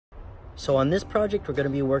So on this project, we're going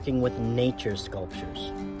to be working with nature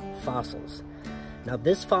sculptures, fossils. Now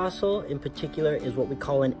this fossil in particular is what we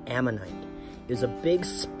call an ammonite. It was a big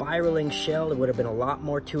spiraling shell. It would have been a lot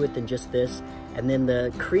more to it than just this. And then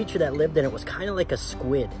the creature that lived in it was kind of like a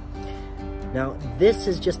squid. Now this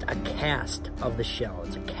is just a cast of the shell.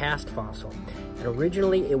 It's a cast fossil. And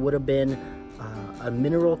originally it would have been a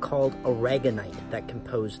mineral called aragonite that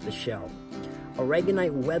composed the shell.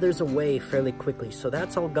 Aragonite weathers away fairly quickly, so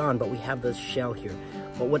that's all gone, but we have this shell here.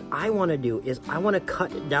 But what I want to do is I want to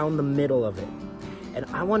cut down the middle of it, and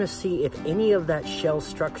I want to see if any of that shell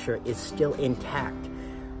structure is still intact.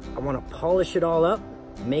 I want to polish it all up,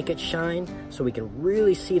 make it shine, so we can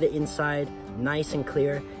really see the inside nice and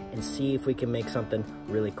clear, and see if we can make something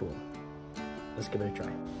really cool. Let's give it a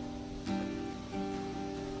try.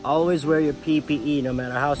 Always wear your PPE, no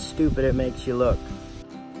matter how stupid it makes you look.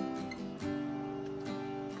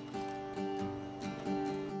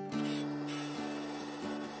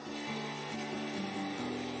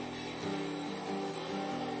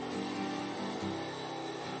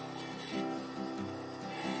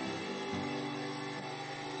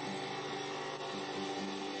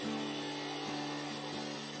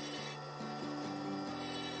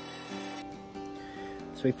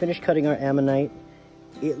 So we finished cutting our ammonite.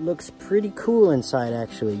 It looks pretty cool inside,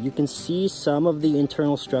 actually. You can see some of the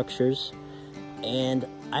internal structures, and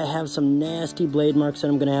I have some nasty blade marks that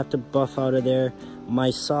I'm gonna have to buff out of there.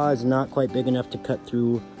 My saw is not quite big enough to cut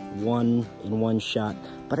through one in one shot,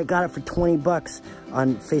 but I got it for 20 bucks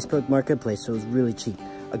on Facebook Marketplace, so it was really cheap.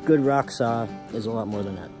 A good rock saw is a lot more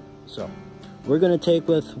than that. So we're gonna take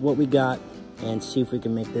with what we got and see if we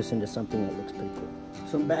can make this into something that looks pretty cool.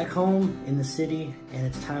 So I'm back home in the city, and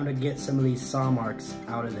it's time to get some of these saw marks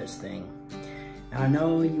out of this thing. Now I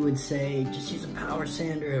know you would say, just use a power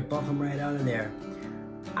sander and buff them right out of there.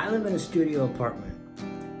 I live in a studio apartment.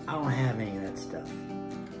 I don't have any of that stuff.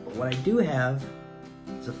 But what I do have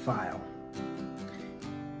is a file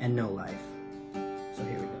and no life. So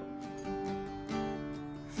here we go.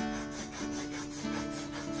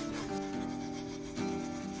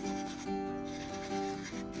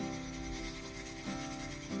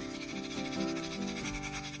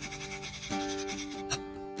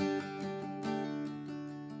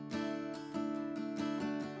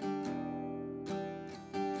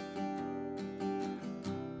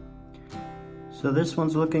 So this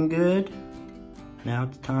one's looking good. Now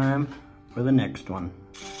it's time for the next one.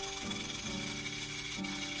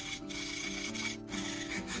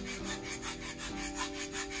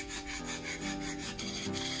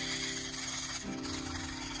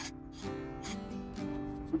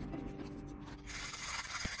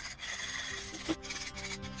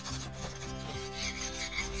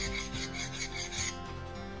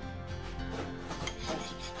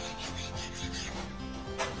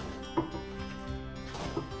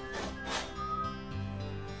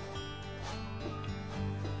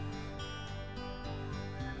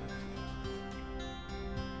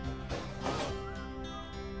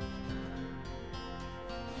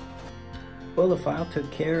 Well, the file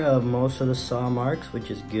took care of most of the saw marks,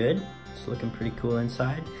 which is good. It's looking pretty cool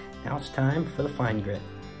inside. Now it's time for the fine grit.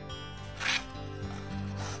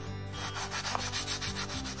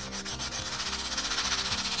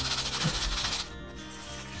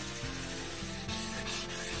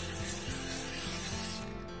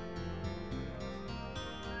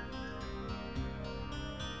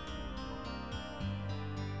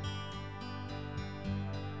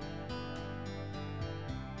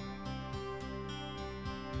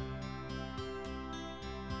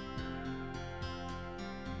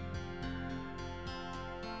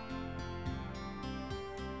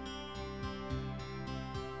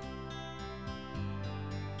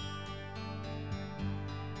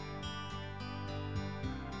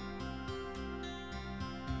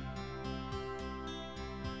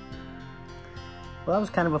 Well, that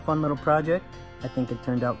was kind of a fun little project. I think it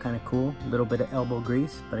turned out kind of cool. A little bit of elbow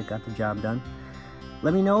grease, but it got the job done.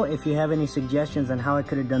 Let me know if you have any suggestions on how I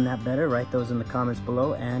could have done that better. Write those in the comments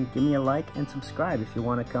below, and give me a like and subscribe if you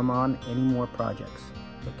want to come on any more projects.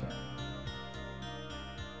 Take care.